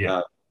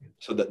 Yeah.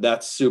 So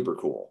that's super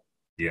cool.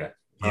 Yeah.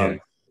 Yeah.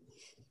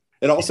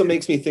 It also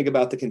makes me think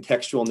about the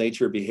contextual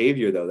nature of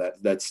behavior, though,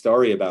 that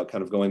story about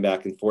kind of going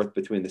back and forth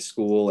between the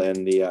school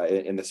and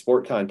the in the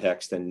sport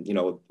context. And,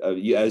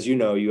 as you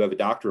know, you have a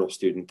doctoral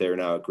student there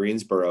now at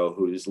Greensboro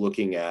who's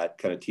looking at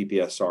kind of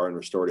TPSR and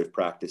restorative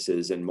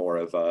practices and more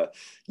of a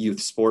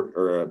youth sport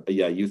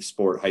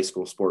high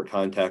school sport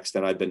context.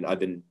 And I've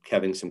been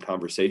having some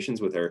conversations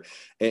with her,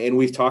 and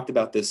we've talked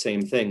about this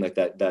same thing, like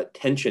that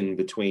tension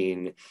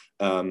between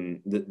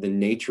the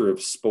nature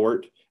of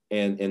sport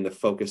and the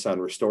focus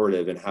on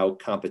restorative and how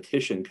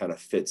competition kind of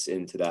fits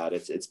into that.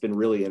 It's been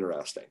really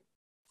interesting.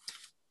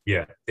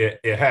 Yeah,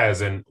 it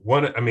has. And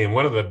one of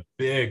the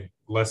big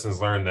lessons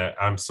learned that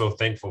I'm so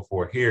thankful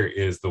for here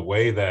is the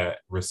way that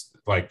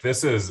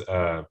this is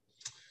a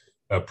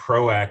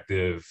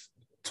proactive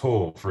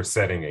tool for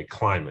setting a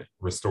climate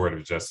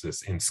restorative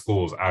justice in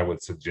schools, I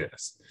would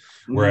suggest.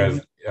 Whereas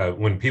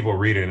when people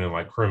read it in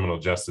like criminal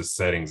justice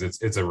settings,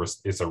 it's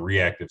a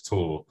reactive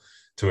tool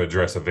to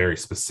address a very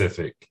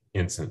specific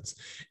instance.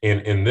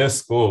 In this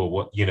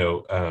school,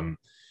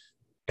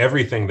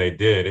 everything they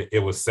did, it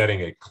was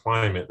setting a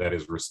climate that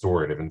is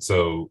restorative. And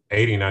so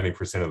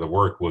 80-90% of the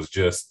work was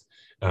just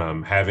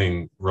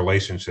having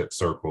relationship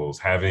circles,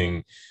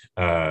 having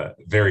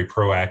very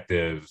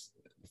proactive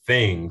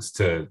things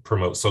to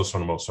promote social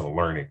and emotional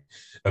learning.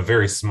 A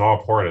very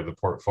small part of the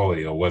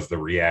portfolio was the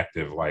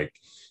reactive, like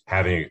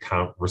having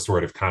a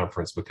restorative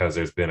conference because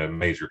there's been a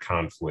major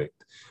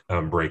conflict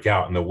break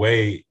out. And the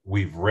way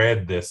we've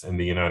read this in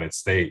the United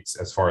States,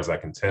 as far as I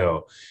can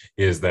tell,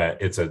 is that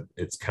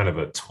it's kind of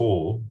a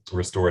tool,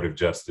 restorative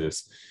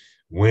justice,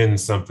 when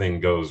something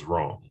goes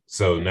wrong.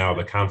 So now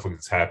the conflict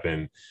has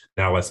happened.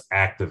 Now let's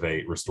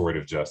activate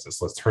restorative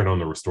justice. Let's turn on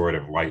the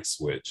restorative light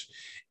switch.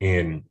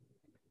 And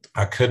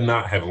I could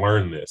not have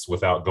learned this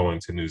without going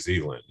to New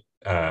Zealand.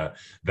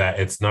 That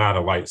it's not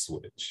a light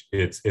switch.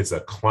 It's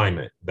a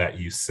climate that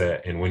you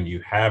set. And when you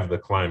have the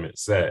climate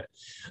set,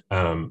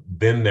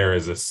 then there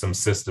is some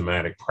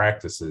systematic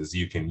practices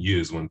you can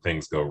use when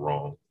things go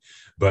wrong.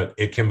 But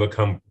it can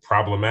become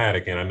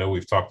problematic. And I know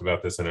we've talked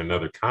about this in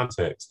another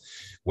context,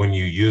 when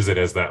you use it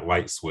as that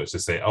light switch to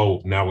say,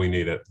 oh, now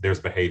there's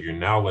behavior.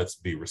 Now let's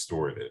be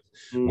restorative.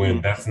 Mm-hmm.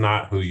 When that's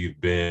not who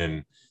you've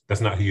been,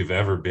 that's not who you've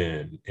ever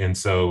been. And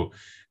so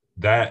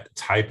that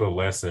type of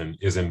lesson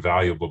is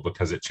invaluable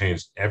because it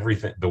changed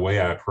everything, the way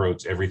I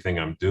approach everything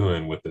I'm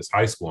doing with this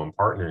high school I'm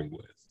partnering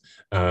with.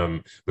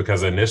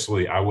 Because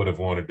initially I would have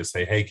wanted to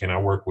say, hey, can I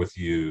work with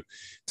you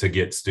to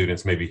get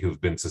students maybe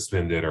who've been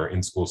suspended or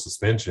in school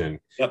suspension?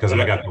 Because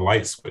I got the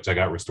light switch, I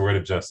got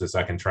restorative justice,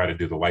 I can try to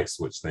do the light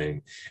switch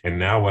thing. And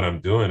now what I'm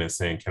doing is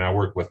saying, can I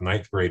work with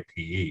 9th grade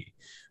PE?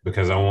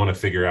 Because I want to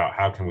figure out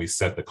how can we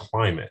set the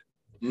climate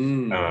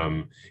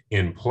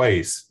in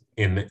place.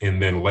 And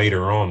then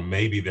later on,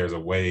 maybe there's a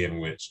way in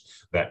which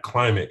that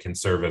climate can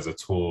serve as a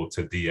tool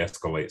to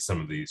de-escalate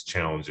some of these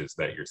challenges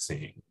that you're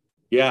seeing.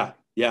 Yeah,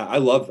 I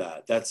love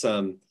that.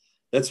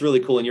 That's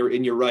really cool.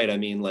 And you're right. I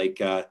mean,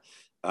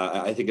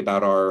 I think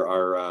about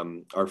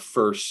our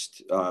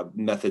first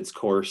methods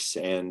course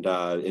and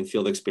in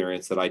field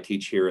experience that I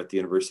teach here at the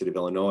University of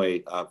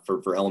Illinois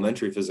for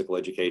elementary physical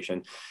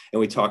education, and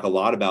we talk a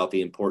lot about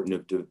the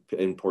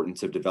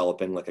importance of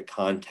developing like a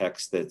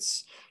context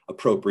that's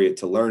appropriate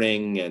to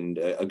learning and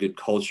a good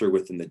culture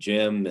within the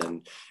gym,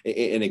 and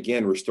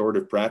again,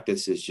 restorative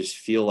practices just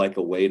feel like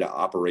a way to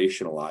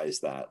operationalize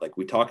that. Like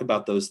we talk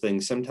about those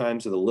things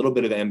sometimes with a little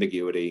bit of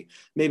ambiguity,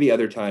 maybe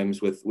other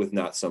times with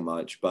not so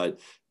much, but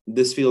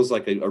this feels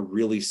like a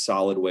really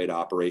solid way to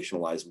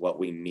operationalize what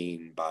we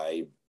mean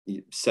by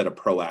set a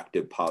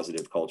proactive,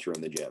 positive culture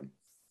in the gym.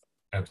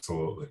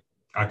 Absolutely.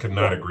 I could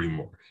not agree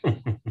more.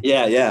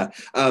 Yeah.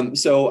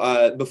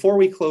 So before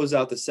we close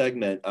out the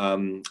segment,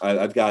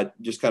 I've got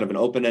just kind of an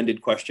open-ended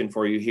question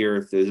for you here.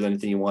 If there's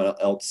anything you want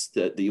else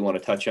that you want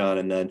to touch on,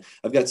 and then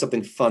I've got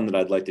something fun that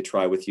I'd like to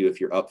try with you if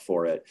you're up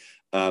for it.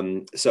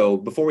 So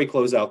before we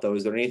close out, though,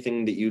 is there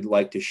anything that you'd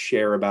like to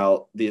share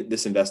about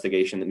this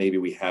investigation that maybe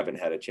we haven't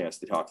had a chance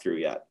to talk through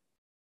yet?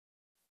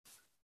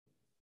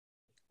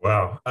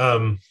 Wow.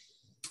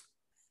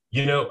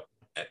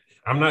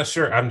 I'm not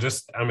sure.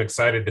 I'm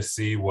excited to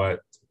see what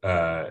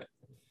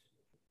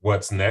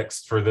what's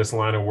next for this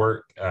line of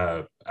work.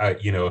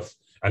 If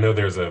I know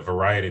there's a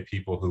variety of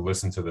people who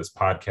listen to this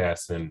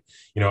podcast, and,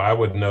 I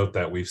would note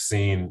that we've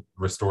seen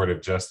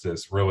restorative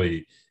justice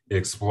really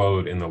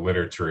explode in the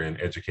literature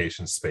and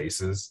education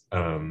spaces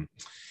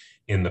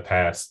in the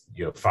past,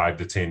 5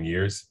 to 10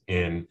 years.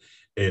 And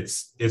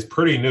it's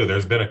pretty new.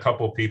 There's been a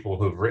couple of people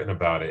who've written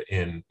about it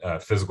in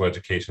physical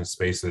education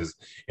spaces,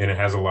 and it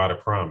has a lot of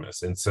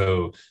promise. And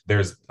so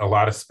there's a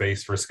lot of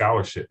space for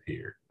scholarship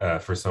here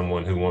for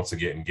someone who wants to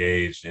get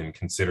engaged and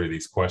consider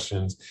these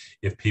questions.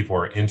 If people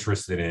are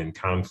interested in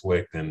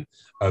conflict and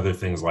other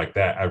things like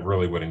that, I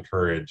really would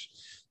encourage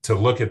to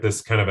look at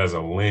this kind of as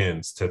a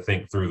lens to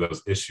think through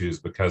those issues,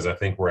 because I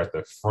think we're at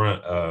the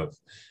front of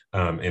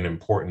an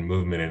important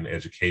movement in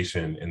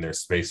education, and there's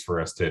space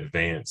for us to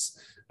advance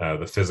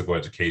the physical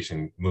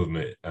education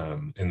movement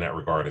in that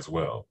regard as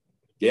well.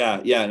 Yeah,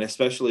 and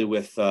especially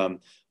with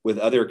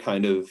other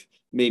kind of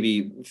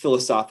maybe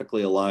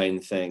philosophically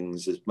aligned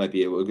things, it might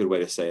be a good way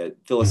to say it.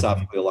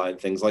 Philosophically aligned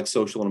things like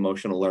social and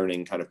emotional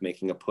learning, kind of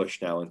making a push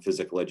now in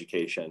physical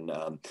education.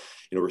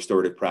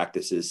 Restorative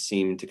practices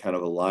seem to kind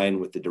of align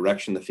with the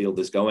direction the field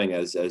is going,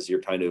 as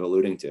you're kind of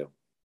alluding to.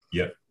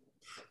 Yep.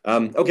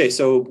 Okay,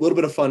 so a little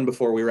bit of fun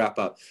before we wrap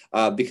up.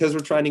 Because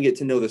we're trying to get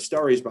to know the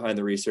stories behind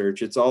the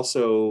research, it's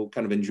also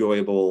kind of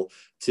enjoyable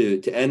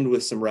to end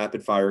with some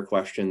rapid fire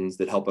questions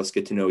that help us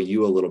get to know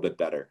you a little bit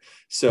better.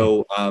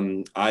 So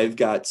I've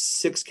got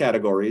 6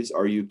 categories.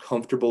 Are you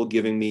comfortable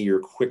giving me your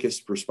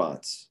quickest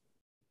response?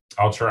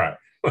 I'll try.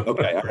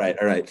 Okay,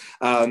 all right.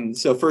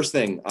 So first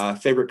thing,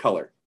 favorite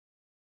color?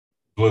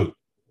 Blue.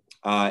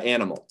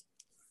 Animal?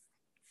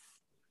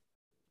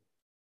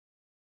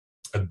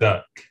 A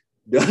duck.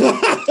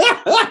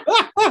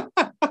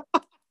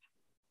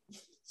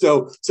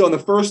 So on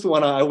the first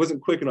one, I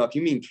wasn't quick enough.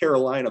 You mean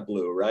Carolina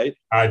blue, right?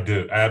 I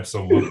do,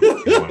 absolutely.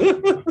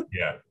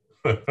 Yeah.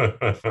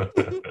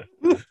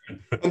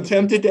 I'm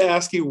tempted to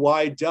ask you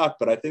why duck,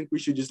 but I think we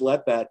should just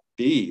let that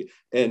be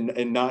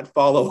and not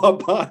follow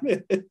up on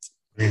it.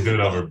 We can do it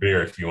over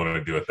beer if you want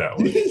to do it that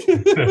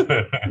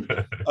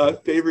way.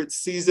 Favorite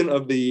season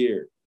of the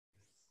year?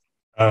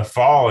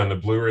 Fall in the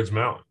Blue Ridge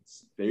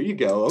Mountains. There you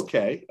go.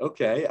 Okay.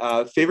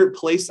 Favorite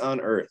place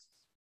on earth?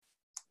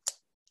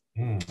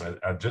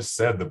 I just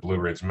said the Blue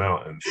Ridge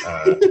Mountains.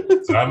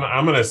 So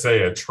I'm going to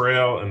say a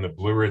trail in the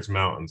Blue Ridge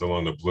Mountains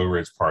along the Blue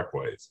Ridge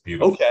Parkway. It's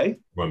beautiful. Okay.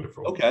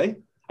 Wonderful. Okay.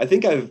 I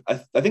think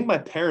my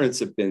parents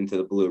have been to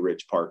the Blue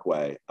Ridge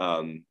Parkway.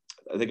 I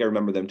think I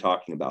remember them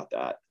talking about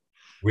that.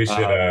 We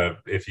should,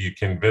 if you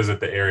can visit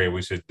the area,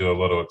 we should do a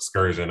little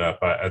excursion up.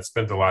 I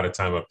spent a lot of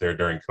time up there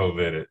during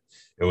COVID.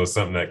 It was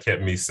something that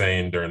kept me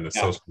sane during the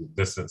social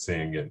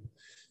distancing,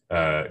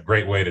 and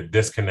great way to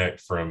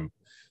disconnect from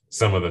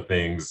some of the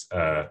things,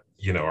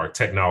 our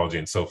technology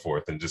and so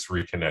forth, and just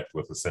reconnect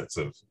with a sense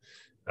of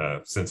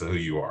who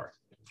you are.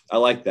 I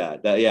like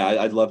that.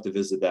 I'd love to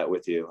visit that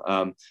with you.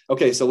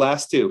 Okay, so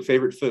last 2,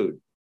 favorite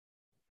food.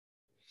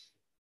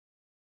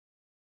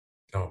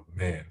 Oh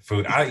man,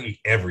 food. I eat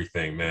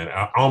everything, man.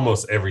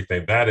 Almost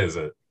everything. That is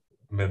a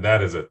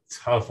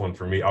tough one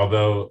for me.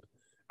 Although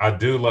I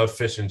do love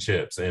fish and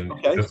chips, and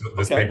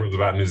this paper is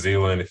about New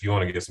Zealand. If you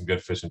want to get some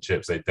good fish and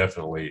chips, they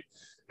definitely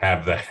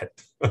have that.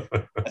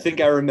 I think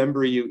I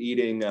remember you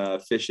eating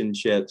fish and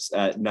chips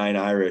at 9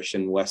 Irish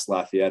in West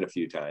Lafayette a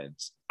few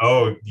times.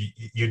 Oh,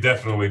 you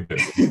definitely do.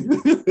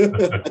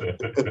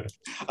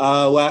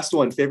 Last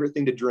one, favorite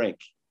thing to drink?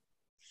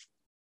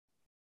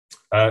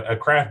 A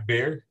craft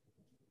beer.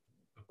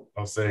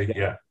 I'll say,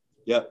 yeah.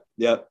 Yep.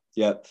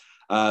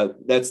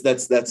 That's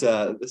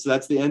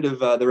the end of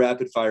the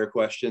rapid fire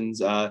questions.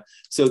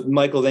 So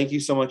Michael, thank you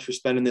so much for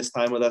spending this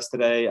time with us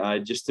today.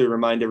 Just to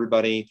remind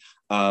everybody,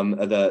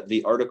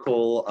 the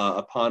article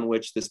upon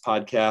which this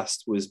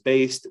podcast was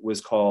based was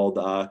called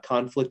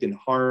Conflict and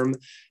Harm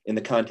in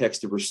the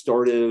Context of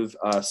Restorative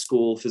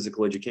School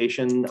Physical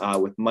Education,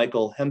 with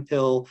Michael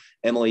Hemphill,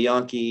 Emily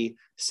Yonke,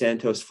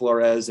 Santos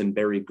Flores, and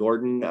Barry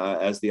Gordon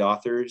as the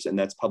authors, and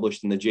that's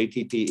published in the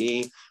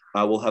JTPE.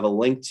 We'll have a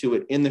link to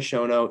it in the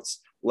show notes.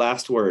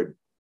 Last word.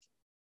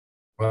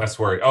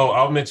 Oh,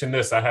 I'll mention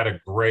this. I had a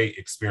great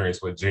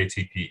experience with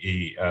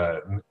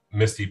JTPE.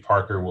 Misty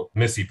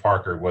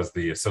Parker was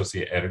the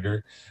associate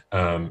editor,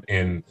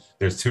 and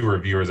there's 2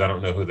 reviewers. I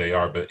don't know who they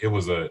are, but it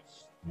was a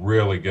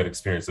really good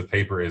experience. The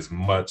paper is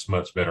much,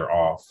 much better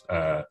off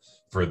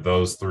for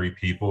those 3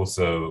 people.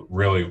 So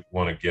really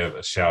want to give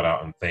a shout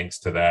out and thanks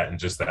to that, and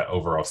just that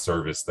overall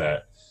service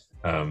that,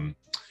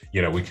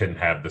 we couldn't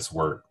have this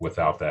work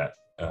without that,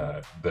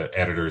 the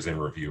editors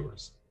and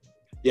reviewers.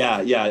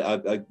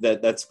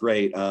 That's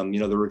great.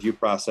 The review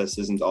process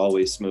isn't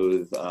always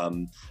smooth.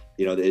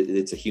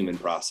 It's a human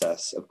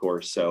process, of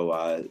course.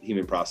 So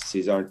human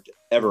processes aren't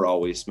ever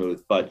always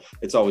smooth, but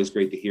it's always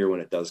great to hear when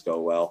it does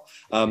go well.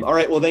 All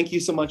right. Well, thank you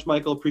so much,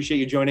 Michael. Appreciate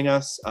you joining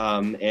us.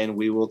 And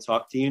we will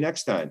talk to you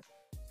next time.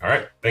 All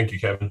right. Thank you,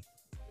 Kevin.